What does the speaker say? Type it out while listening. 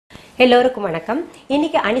எல்லோருக்கும் வணக்கம்.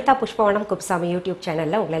 இன்னைக்கு அனிதா புஷ்பவனம் குப்புசாமி யூடியூப்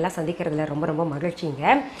சேனல்ல உங்களை எல்லாம் சந்திக்கிறதுல ரொம்ப ரொம்ப மகிழ்ச்சிங்க.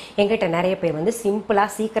 எங்கிட்ட நிறைய பேர் வந்து சிம்பிளா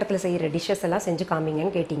சீக்கிரத்தில் செய்யற டிஷ்ஷஸ் எல்லாம் செஞ்சு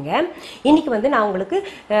காமிங்கன்னு கேட்டீங்க. இன்னைக்கு நான் உங்களுக்கு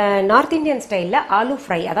நார்த் இந்தியன் ஸ்டைல்ல ஆலு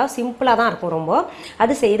ஃப்ரை, அதாவது சிம்பிளா தான் இருக்கும், ரொம்ப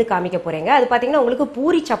அது செய்து காமிக்க போறேங்க. அது பாத்தீங்கன்னா உங்களுக்கு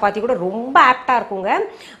பூரி சப்பாத்தி கூட ரொம்ப ஆப்டா இருக்குங்க.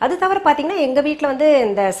 அது தவிர பாத்தீங்கன்னா எங்க வீட்டில் வந்து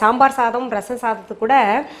இந்த சாம்பார் சாதம் ரசம் சாதத்துக்கு கூட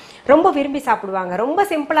ரொம்ப விரும்பி சாப்பிடுவாங்க. ரொம்ப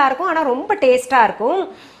சிம்பிளா இருக்கும், ஆனா ரொம்ப டேஸ்டா இருக்கும்.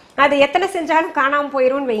 அது எத்தனை செஞ்சாலும் காணாமல்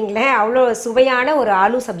போயிடும்னு வைங்களேன். அவ்வளோ சுவையான ஒரு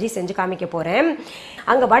ஆலு சப்ஜி செஞ்சு காமிக்க போகிறேன்.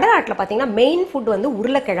 அங்கே வடநாட்டில் பார்த்தீங்கன்னா மெயின் ஃபுட் வந்து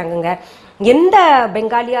உருளைக்கிழங்குங்க. எந்த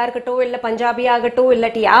பெங்காலியாக இருக்கட்டும், இல்லை பஞ்சாபியாக ஆகட்டும்,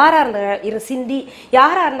 இல்லாட்டி யாராக இருந்த சிந்தி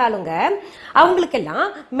யாராக இருந்தாலுங்க அவங்களுக்கெல்லாம்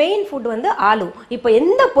மெயின் ஃபுட் வந்து ஆலு. இப்போ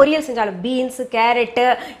எந்த பொரியல் செஞ்சாலும் பீன்ஸு, கேரட்டு,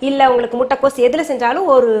 இல்லை உங்களுக்கு முட்டைக்கோஸ் எதில் செஞ்சாலும்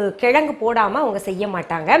ஒரு கிழங்கு போடாமல் அவங்க செய்ய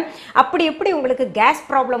மாட்டாங்க. அப்படி எப்படி உங்களுக்கு கேஸ்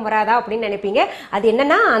ப்ராப்ளம் வராதா அப்படின்னு நினைப்பீங்க. அது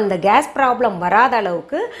என்னன்னா, அந்த கேஸ் ப்ராப்ளம் வராத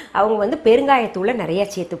அளவுக்கு அவங்க வந்து பெருங்காயத்தூளை நிறைய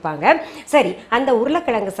சேர்த்துப்பாங்க. சரி, அந்த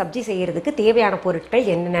உருளைக்கிழங்கு சப்ஜி செய்யறதுக்கு தேவையான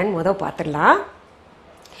பொருட்கள் என்னென்னு முதல் பார்த்துடலாம்.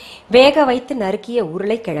 வேக வைத்து நறுக்கிய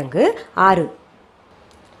உருளைக்கிழங்கு 6,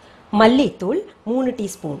 மல்லித்தூள் 3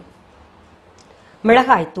 டீஸ்பூன்,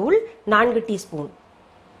 மிளகாய்த்தூள் 4 டீஸ்பூன்,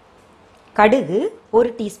 கடுகு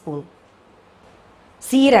 1 டீஸ்பூன்,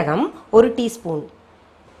 சீரகம் 1 டீஸ்பூன்,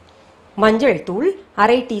 மஞ்சள் தூள்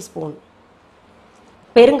 1/2 டீஸ்பூன்,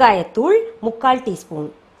 பெருங்காயத்தூள் 3/4 டீஸ்பூன்,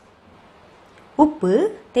 உப்பு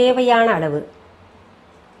தேவையான அளவு,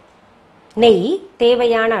 நெய்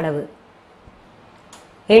தேவையான அளவு,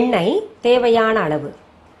 எண்ணெய் தேவையான அளவு.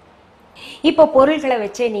 இப்போ பொருள்களை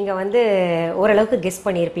வச்சே நீங்கள் வந்து ஓரளவுக்கு கெஸ்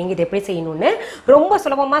பண்ணியிருப்பீங்க இது எப்படி செய்யணும்னு. ரொம்ப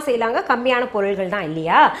சுலபமாக செய்யலாங்க, கம்மியான பொருள்கள் தான்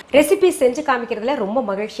இல்லையா. ரெசிபி செஞ்சு காமிக்கிறதுல ரொம்ப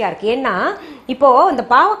மகிழ்ச்சியாக இருக்குது. ஏன்னா இப்போது இந்த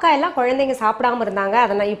பாவக்காய் எல்லாம் குழந்தைங்க சாப்பிடாம இருந்தாங்க,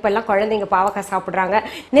 அதனால் இப்போ எல்லாம் குழந்தைங்க பாவக்காய் சாப்பிட்றாங்க.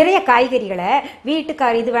 நிறைய காய்கறிகளை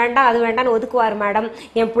வீட்டுக்கார் இது வேண்டாம் அது வேண்டாம்னு ஒதுக்குவார் மேடம்,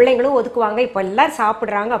 என் பிள்ளைங்களும் ஒதுக்குவாங்க, இப்போ எல்லாம்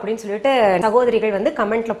சாப்பிட்றாங்க அப்படின்னு சொல்லிட்டு சகோதரிகள் வந்து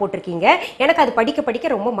கமெண்ட்ல போட்டிருக்கீங்க. எனக்கு அது படிக்க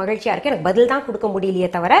படிக்க ரொம்ப மகிழ்ச்சியாக இருக்குது. எனக்கு பதில் தான் கொடுக்க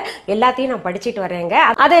முடியலையே தவிர எல்லாத்தையும் நான் படிச்சுட்டு வரேங்க.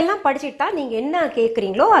 அதெல்லாம் படிச்சுட்டு தான் நீங்க என்ன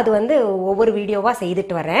கேக்குறீங்களோ அது வந்து ஒவ்வொரு வீடியோவா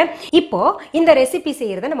செய்துட்டு வரேன். இப்போ இந்த ரெசிபி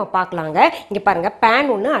செய்யறத நம்ம பார்க்கலாங்க. இங்க பாருங்க,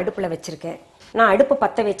 பேன் ஒன்று அடுப்புல வச்சிருக்கேன். நான் அடுப்பு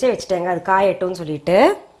பத்த வச்சுட்டேங்க, அது காயட்டும்னு சொல்லிட்டு.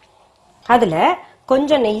 அதுல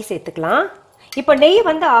கொஞ்சம் நெய் சேர்த்துக்கலாம். இப்போ நெய்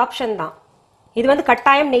வந்து ஆப்ஷன் தான், இது வந்து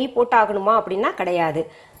கட்டாயம் நெய் போட்டு ஆகணுமா அப்படின்னா கிடையாது.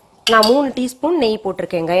 நான் 3 டீஸ்பூன் நெய்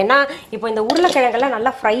போட்டிருக்கேங்க. ஏன்னா இப்போ இந்த உருளைக்கிழங்கெல்லாம்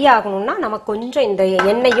நல்லா ஃப்ரை ஆகணும்னா நமக்கு கொஞ்சம் இந்த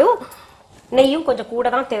எண்ணெயும் நெய்யும் கொஞ்சம் கூட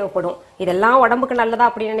தான் தேவைப்படும். இதெல்லாம் உடம்புக்கு நல்லதா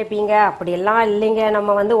அப்படின்னு நினைப்பீங்க, அப்படியெல்லாம் இல்லைங்க.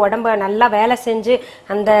 நம்ம வந்து உடம்ப நல்லா வேலை செஞ்சு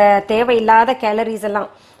அந்த தேவையில்லாத கேலரிஸ் எல்லாம்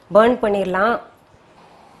பர்ன் பண்ணிடலாம்.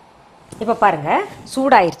 இப்போ பாருங்க,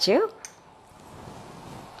 சூடாயிருச்சு.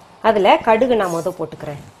 அதில் கடுகு நான்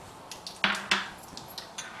போட்டுக்கிறேன்.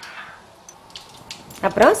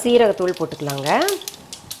 அப்புறம் சீரகத்தூள் போட்டுக்கலாங்க.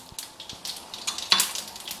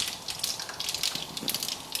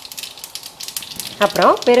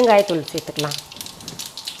 அப்புறம் பெருங்காயத்தூள் சேர்த்துக்கலாம்.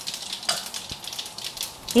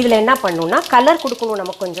 இதில் என்ன பண்ணணும்னா கலர் கொடுக்கணும்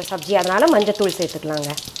நமக்கு கொஞ்சம் சப்ஜி, அதனால மஞ்சத்தூள்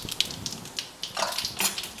சேர்த்துக்கலாங்க.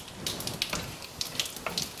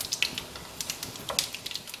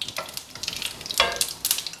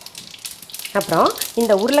 அப்புறம்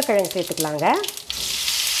இந்த உருளைக்கிழங்கு சேர்த்துக்கலாங்க.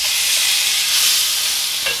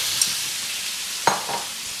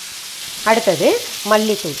 அடுத்தது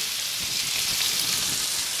மல்லித்தூள்,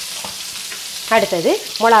 அடுத்தது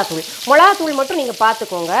மிளகாத்தூள். மிளகாத்தூள் மட்டும் நீங்கள்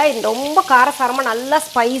பார்த்துக்கோங்க, ரொம்ப காரசாரமாக நல்லா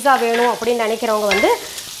ஸ்பைஸாக வேணும் அப்படின்னு நினைக்கிறவங்க வந்து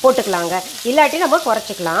போட்டுக்கலாங்க, இல்லாட்டி நம்ம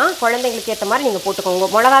குறைச்சிக்கலாம். குழந்தைங்களுக்கு ஏற்ற மாதிரி நீங்கள் போட்டுக்கோங்க.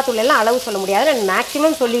 மிளகாத்தூள் எல்லாம் அளவு சொல்ல முடியாது, நான்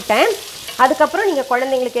மேக்ஸிமம் சொல்லிட்டேன். அதுக்கப்புறம் நீங்கள்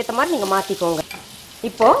குழந்தைங்களுக்கு ஏற்ற மாதிரி நீங்கள் மாற்றிக்கோங்க.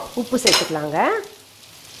 இப்போது உப்பு சேர்த்துக்கலாங்க.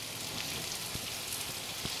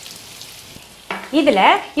 இதில்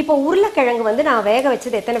இப்போ உருளைக்கிழங்கு வந்து நான் வேக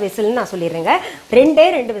வச்சது எத்தனை விசில்னு நான் சொல்லிடுறேங்க.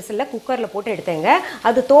 2 விசிலில் குக்கரில் போட்டு எடுத்தேங்க.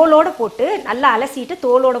 அது தோலோடு போட்டு நல்லா அலசிட்டு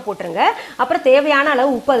தோலோடு போட்டுருங்க. அப்புறம் தேவையான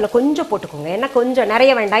அளவு உப்பு அதில் கொஞ்சம் போட்டுக்கோங்க, ஏன்னா கொஞ்சம்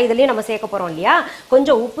நிறைய வேண்டாம், இதுலேயும் நம்ம சேர்க்க போகிறோம் இல்லையா.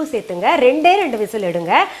 கொஞ்சம் உப்பு சேர்த்துங்க. 2 விசில்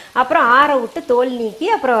எடுங்க. அப்புறம் ஆற விட்டு தோல் நீக்கி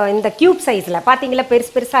அப்புறம் இந்த க்யூப் சைஸில் பார்த்தீங்களா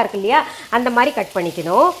பெருசு பெருசாக இருக்கு இல்லையா, அந்த மாதிரி கட்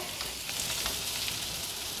பண்ணிக்கணும்.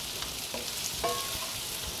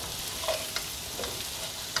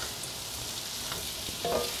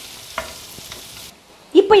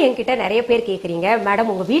 இப்போ என்கிட்ட நிறைய பேர் கேட்குறீங்க, மேடம்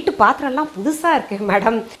உங்கள் வீட்டு பாத்திரம்லாம் புதுசாக இருக்கு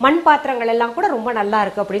மேடம், மண் பாத்திரங்கள் எல்லாம் கூட ரொம்ப நல்லா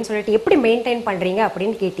இருக்கு அப்படின்னு சொல்லிட்டு எப்படி மெயின்டைன் பண்ணுறீங்க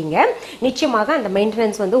அப்படின்னு கேட்டீங்க. நிச்சயமாக அந்த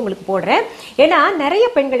மெயின்டெனன்ஸ் வந்து உங்களுக்கு போடுறேன். ஏன்னா நிறைய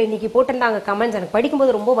பெண்கள் இன்னைக்கு போட்டிருந்தாங்க கமெண்ட்ஸ், எனக்கு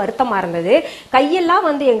படிக்கும்போது ரொம்ப வருத்தமாக இருந்தது. கையெல்லாம்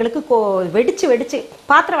வந்து எங்களுக்கு வெடிச்சு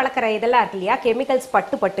பாத்திரம் வளர்க்குற இதெல்லாம் இருக்கு இல்லையா, கெமிக்கல்ஸ்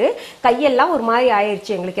பட்டு கையெல்லாம் ஒரு மாதிரி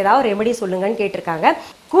ஆயிடுச்சு, எங்களுக்கு ஏதாவது ரெமெடி சொல்லுங்கன்னு கேட்டிருக்காங்க.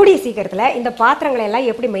 கூடிய சீக்கிரத்தில் இந்த பாத்திரங்களை எல்லாம்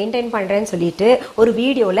எப்படி மெயின்டைன் பண்ணுறேன்னு சொல்லிட்டு ஒரு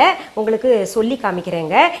வீடியோவில் உங்களுக்கு சொல்லி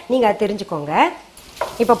காமிக்கிறேங்க, நீங்கள் அதை தெரிஞ்சுக்கோங்க.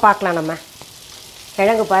 இப்போ பார்க்கலாம் நம்ம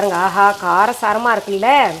கிழங்கு பாருங்க. ஆஹா, காரசாரமாக இருக்குல்ல.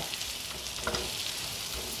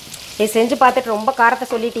 இது செஞ்சு பார்த்துட்டு ரொம்ப காரத்தை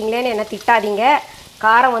சொல்லிட்டீங்களேன்னு என்ன திட்டாதீங்க.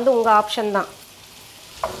 காரம் வந்து உங்கள் ஆப்ஷன் தான்.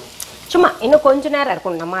 சும்மா இன்னும் கொஞ்சம் நேரம்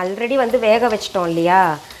இருக்கும். நம்ம ஆல்ரெடி வந்து வேக வச்சிட்டோம் இல்லையா,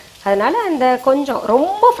 அதனால அந்த கொஞ்சம்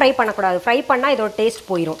ரொம்ப ஃப்ரை பண்ணக்கூடாது. ஃப்ரை பண்ணால் இதோட டேஸ்ட்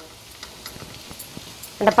போயிடும்.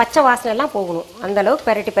 அந்த பச்சை வாசனை எல்லாம் போகணும். அந்த அளவுக்கு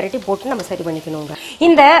பெரட்டி போட்டு நம்ம சரி பண்ணிக்கணுங்க.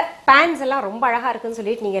 இந்த பேன்ஸ் எல்லாம் ரொம்ப அழகாக இருக்குன்னு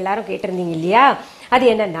சொல்லிட்டு நீங்கள் எல்லாரும் கேட்டிருந்தீங்க இல்லையா. அது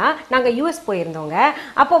என்னென்னா, நாங்கள் யூஎஸ் போயிருந்தோங்க.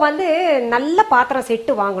 அப்போ வந்து நல்ல பாத்திரம்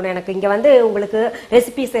செட்டு வாங்கணும். எனக்கு இங்கே வந்து உங்களுக்கு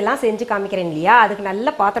ரெசிபிஸ் எல்லாம் செஞ்சு காமிக்கிறேன் இல்லையா, அதுக்கு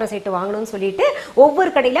நல்ல பாத்திரம் செட்டு வாங்கணும்னு சொல்லிட்டு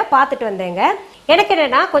ஒவ்வொரு கடையில் பார்த்துட்டு வந்தேங்க. எனக்கு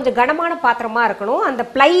என்னென்னா கொஞ்சம் கனமான பாத்திரமா இருக்கணும். அந்த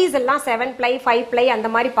பிளைஸ் எல்லாம் 7 ply 5 ply அந்த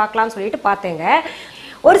மாதிரி பார்க்கலாம்னு சொல்லிட்டு பார்த்தேங்க.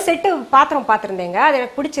 ஒரு செட்டு பாத்திரம் பார்த்துருந்தேங்க. அது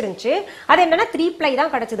எனக்கு பிடிச்சிருந்துச்சு. அது என்னன்னா 3 ply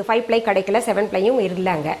தான் கிடைச்சது. 5 ply கிடைக்கல, 7 plyயும்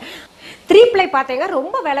இல்லைங்க. 3 ply பார்த்தேங்க.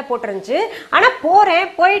 ரொம்ப வேலை போட்டுருந்துச்சு. ஆனால்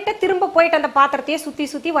போயிட்டு திரும்ப போயிட்டு அந்த பாத்திரத்தையே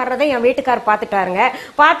சுற்றி வர்றதை என் வீட்டுக்கார் பார்த்துட்டாருங்க.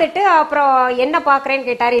 பார்த்துட்டு அப்புறம் என்ன பார்க்குறேன்னு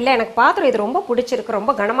கேட்டார். இல்லை, எனக்கு பாத்திரம் இது ரொம்ப பிடிச்சிருக்கு,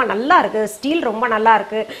 ரொம்ப கனமாக நல்லா இருக்கு, ஸ்டீல் ரொம்ப நல்லா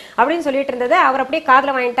இருக்கு அப்படின்னு சொல்லிட்டு இருந்தது. அவர் அப்படியே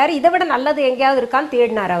காதில் வாங்கிட்டாரு. இதை விட நல்லது எங்கேயாவது இருக்கான்னு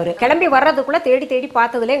தேடினார். அவர் கிளம்பி வர்றதுக்குள்ள தேடி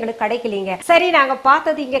பார்த்ததுல எங்களுக்கு கிடைக்கலீங்க. சரி, நாங்கள்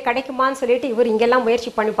பார்த்தது இங்கே கிடைக்குமான்னு சொல்லிட்டு இவர் இங்கெல்லாம் முயற்சி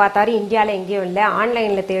பண்ணி பார்த்தாரு. இந்தியாவில் எங்கேயும் இல்லை,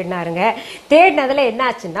 ஆன்லைனில் தேடினாருங்க. தேடினதுல என்ன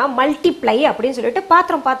ஆச்சுன்னா மல்டிப்ளை அப்படின்னு சொல்லிட்டு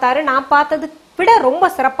பாத்திரம் பார்த்தாரு. நான் பார்த்தது விட ரொம்ப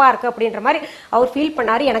சிறப்பா இருக்கு அப்படின்ற மாதிரி அவர் ஃபீல்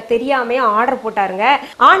பண்ணாரு. எனக்கு தெரியாம ஆர்டர் போட்டாருங்க.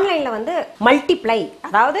 ஆன்லைன்ல வந்து மல்டிப்ளை,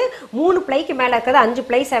 அதாவது 3 plyக்கு மேல இருக்கிறது 5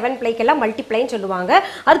 ply 7 plyக்கு எல்லாம் மல்டிப்ளைன்னு சொல்லுவாங்க.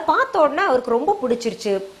 அது பார்த்த உடனே அவருக்கு ரொம்ப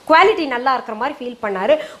பிடிச்சிருச்சு. குவாலிட்டி நல்லா இருக்கிற மாதிரி ஃபீல்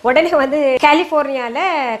பண்ணாரு. உடனே வந்து கலிபோர்னியால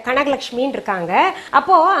கனகலட்சுமின்னு இருக்காங்க.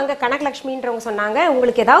 அப்போ அங்க கனகலட்சுமின்றவங்க சொன்னாங்க,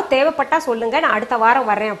 உங்களுக்கு ஏதாவது தேவைப்பட்டா சொல்லுங்க, நான் அடுத்த வாரம்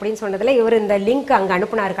வர்றேன் அப்படின்னு சொன்னதுல இவர் இந்த லிங்க் அங்க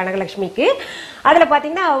அனுப்புனாரு கனகலட்சுமிக்கு. அதுல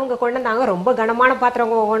பாத்தீங்கன்னா அவங்க கொண்டு வந்தாங்க. ரொம்ப கனமான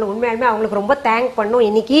பாத்திரம். உண்மையாலுமே அவங்களுக்கு ரொம்ப தேங்க் பண்ணும்.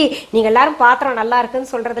 இன்னைக்கு நீங்க எல்லாரும் பாத்திரம் நல்லா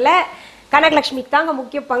இருக்குன்னு சொல்றதுல கனகலட்சுமிக்கு தாங்க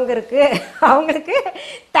முக்கிய பங்கு இருக்கு. அவங்களுக்கு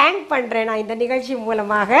தேங்க் பண்றேன் நான் இந்த நிகழ்ச்சி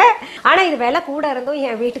மூலமாக. ஆனா இது விலை கூட இருந்தும்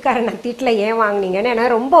என் வீட்டுக்காரர் நான் திட்டில் ஏன் வாங்கினீங்கன்னு, ஏன்னா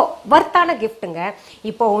ரொம்ப வர்த்தான கிஃப்ட்டுங்க.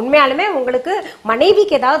 இப்போ உண்மையாலுமே உங்களுக்கு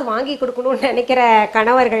மனைவிக்கு ஏதாவது வாங்கி கொடுக்கணும்னு நினைக்கிற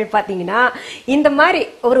கணவர்கள் பார்த்தீங்கன்னா இந்த மாதிரி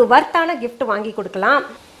ஒரு வர்த்தான கிஃப்ட் வாங்கி கொடுக்கலாம்.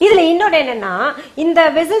 இதுல இன்னொன்று என்னன்னா, இந்த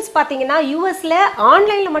வெசல்ஸ் பாத்தீங்கன்னா யூஎஸ்ல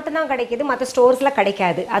ஆன்லைன்ல மட்டும்தான் கிடைக்குது, மற்ற ஸ்டோர்ஸ்ல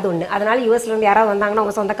கிடைக்காது. அது ஒண்ணு. அதனால யூஎஸ்ல இருந்து யாராவது வந்தாங்கன்னா,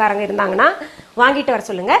 உங்க சொந்தக்காரங்க இருந்தாங்கன்னா வாங்கிட்டு வர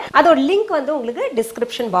சொல்லுங்க. அதோட லிங்க் வந்து உங்களுக்கு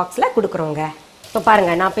டிஸ்கிரிப்ஷன் பாக்ஸ்ல கொடுக்குறோங்க. இப்போ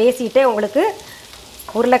பாருங்க, நான் பேசிட்டே உங்களுக்கு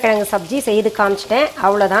உருளைக்கிழங்கு சப்ஜி செய்து காமிச்சிட்டேன்.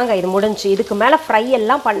 அவ்வளோதாங்க, இது முடிஞ்சு. இதுக்கு மேலே ஃப்ரை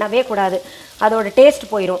எல்லாம் பண்ணவே கூடாது, அதோட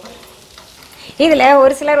டேஸ்ட் போயிடும். இதில்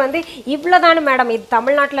ஒரு சிலர் வந்து இவ்வளோதானு மேடம், இது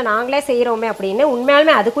தமிழ்நாட்டில் நாங்களே செய்கிறோமே அப்படின்னு.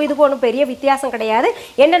 உண்மையாலுமே அதுக்கும் இதுக்கும் ஒன்றும் பெரிய வித்தியாசம் கிடையாது.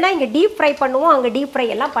 என்னென்னா இங்கே டீப் ஃப்ரை பண்ணுவோம், அங்கே டீப் ஃப்ரை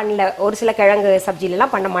எல்லாம் பண்ணல. ஒரு சில கிழங்கு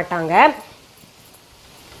சப்ஜிலெலாம் பண்ண மாட்டாங்க.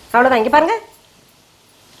 அவ்வளோதான். இங்கே பாருங்கள்,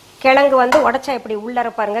 கிழங்கு வந்து உடச்சா எப்படி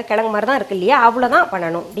உள்ளர பாருங்கள், கிழங்கு மாதிரி தான் இருக்கு இல்லையா, அவ்வளோதான்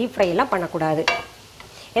பண்ணணும். டீப் ஃப்ரை எல்லாம் பண்ணக்கூடாது.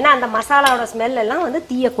 ஏன்னா அந்த மசாலாவோட ஸ்மெல் எல்லாம் வந்து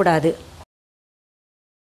தீயக்கூடாது.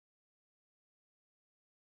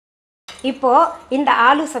 இப்போது இந்த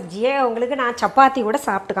ஆலு சப்ஜியை உங்களுக்கு நான் சப்பாத்தி கூட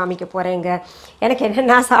சாப்பிட்டு காமிக்க போகிறேங்க. எனக்கு என்ன,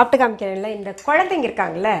 நான் சாப்பிட்டு காமிக்கிறேன்ல, இந்த குழந்தைங்க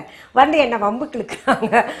இருக்காங்கல்ல வந்து என்னை வம்புக்கு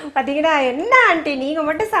இழுக்கிறாங்க. பார்த்தீங்கன்னா, என்ன ஆண்டி நீங்கள்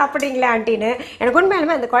மட்டும் சாப்பிட்றீங்களே ஆண்டின்னு. எனக்கு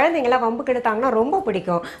உண்மையாலுமே அந்த குழந்தைங்களாம் வம்புக்கு எடுத்தாங்கன்னா ரொம்ப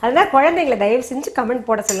பிடிக்கும். அதனால் குழந்தைங்கள தயவு செஞ்சு கமெண்ட்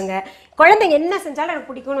போட சொல்லுங்கள். குழந்தைங்க என்ன செஞ்சாலும்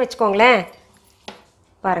எனக்கு பிடிக்கும்னு வச்சுக்கோங்களேன்.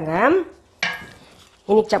 பாருங்கள்,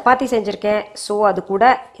 இன்னைக்கு சப்பாத்தி செஞ்சுருக்கேன். ஸோ அது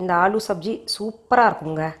கூட இந்த ஆலு சப்ஜி சூப்பராக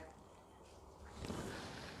இருக்குங்க.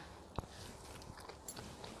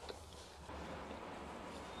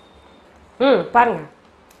 பாருங்க,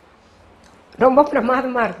 ரொம்ப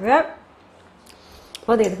பிரமாதமாக இருக்கு.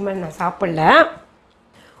 அது எதுக்கு மேலே நான் சாப்பிடல.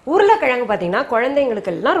 உருளைக்கிழங்கு பார்த்தீங்கன்னா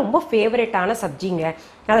குழந்தைங்களுக்கெல்லாம் ரொம்ப ஃபேவரட்டான சப்ஜிங்க.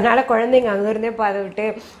 அதனால் குழந்தைங்க அங்கேருந்தே பார்த்துக்கிட்டு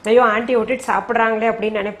ஐயோ ஆண்டி விட்டுட்டு சாப்பிட்றாங்களே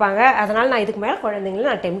அப்படின்னு நினைப்பாங்க. அதனால் நான் இதுக்கு மேலே குழந்தைங்கள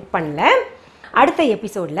நான் டெம்ப்ட் பண்ணல. அடுத்த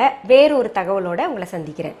எபிசோடில் வேறு ஒரு தகவலோடு உங்களை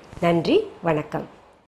சந்திக்கிறேன். நன்றி, வணக்கம்.